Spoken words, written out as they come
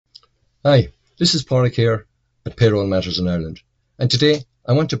Hi, this is Pádraig here at Payroll Matters in Ireland, and today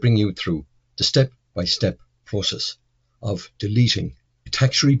I want to bring you through the step-by-step process of deleting a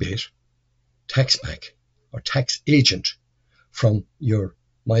tax rebate, tax back or tax agent from your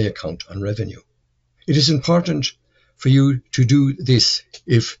My Account on Revenue. It is important for you to do this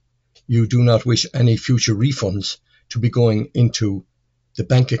if you do not wish any future refunds to be going into the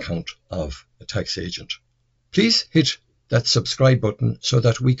bank account of a tax agent. Please hit that subscribe button so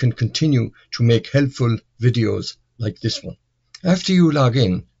that we can continue to make helpful videos like this one. After you log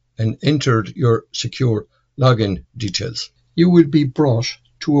in and entered your secure login details, you will be brought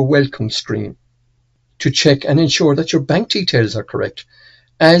to a welcome screen to check and ensure that your bank details are correct,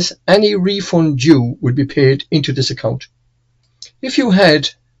 as any refund due will be paid into this account. If you had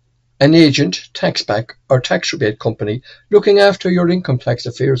an agent, tax back or tax rebate company looking after your income tax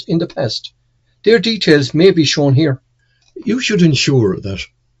affairs in the past, their details may be shown here. You should ensure that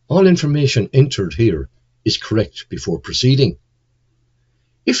all information entered here is correct before proceeding.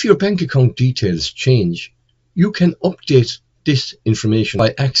 If your bank account details change, you can update this information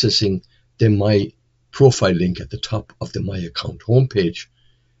by accessing the My Profile link at the top of the My Account homepage.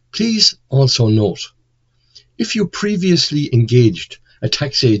 Please also note, if you previously engaged a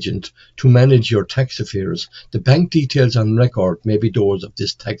tax agent to manage your tax affairs, the bank details on record may be those of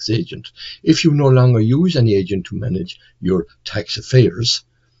this tax agent. If you no longer use any agent to manage your tax affairs,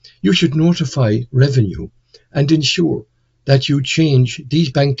 you should notify Revenue and ensure that you change these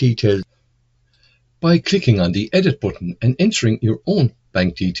bank details by clicking on the Edit button and entering your own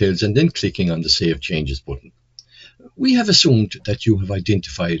bank details and then clicking on the Save Changes button. We have assumed that you have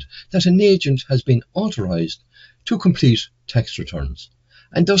identified that an agent has been authorized to complete tax returns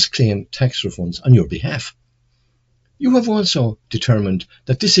and thus claim tax refunds on your behalf. You have also determined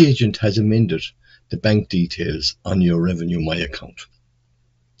that this agent has amended the bank details on your Revenue My Account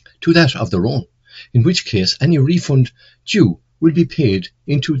to that of their own, in which case any refund due will be paid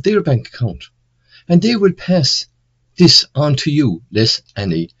into their bank account, and they will pass this on to you less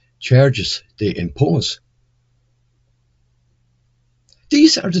any charges they impose.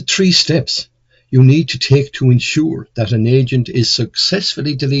 These are the 3 steps you need to take to ensure that an agent is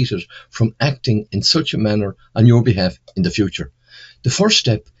successfully deleted from acting in such a manner on your behalf in the future. The first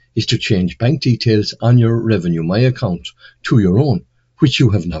step is to change bank details on your Revenue My Account to your own, which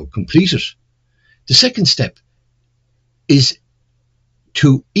you have now completed. The second step is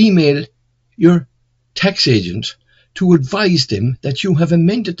to email your tax agent to advise them that you have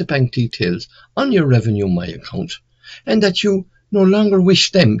amended the bank details on your Revenue My Account and that you no longer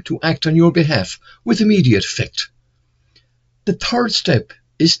wish them to act on your behalf with immediate effect. The third step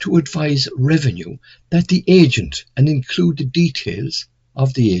is to advise Revenue that the agent, and include the details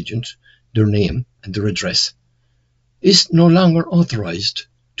of the agent, their name and their address, is no longer authorized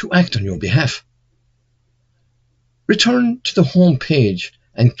to act on your behalf. Return to the home page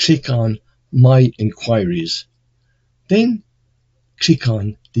and click on My Inquiries. Then click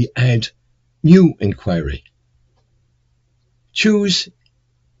on the Add New Inquiry. Choose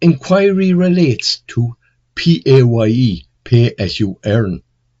Inquiry Relates to PAYE, Pay As You Earn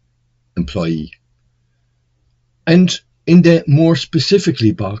employee, and in the More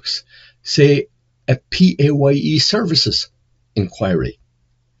Specifically box say a PAYE Services inquiry.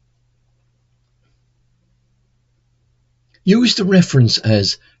 Use the reference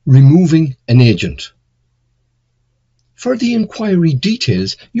as Removing an Agent. For the inquiry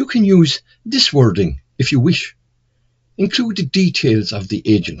details, you can use this wording if you wish. Include the details of the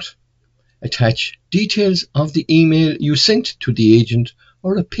agent. Attach details of the email you sent to the agent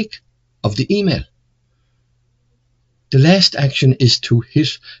or a pic of the email. The last action is to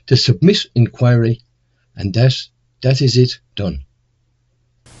hit the Submit Inquiry, and that is it done.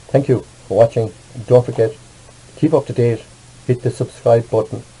 Thank you for watching. Don't forget, keep up to date, hit the subscribe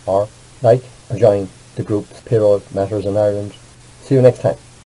button or like or join the group's Payroll Matters in Ireland. See you next time.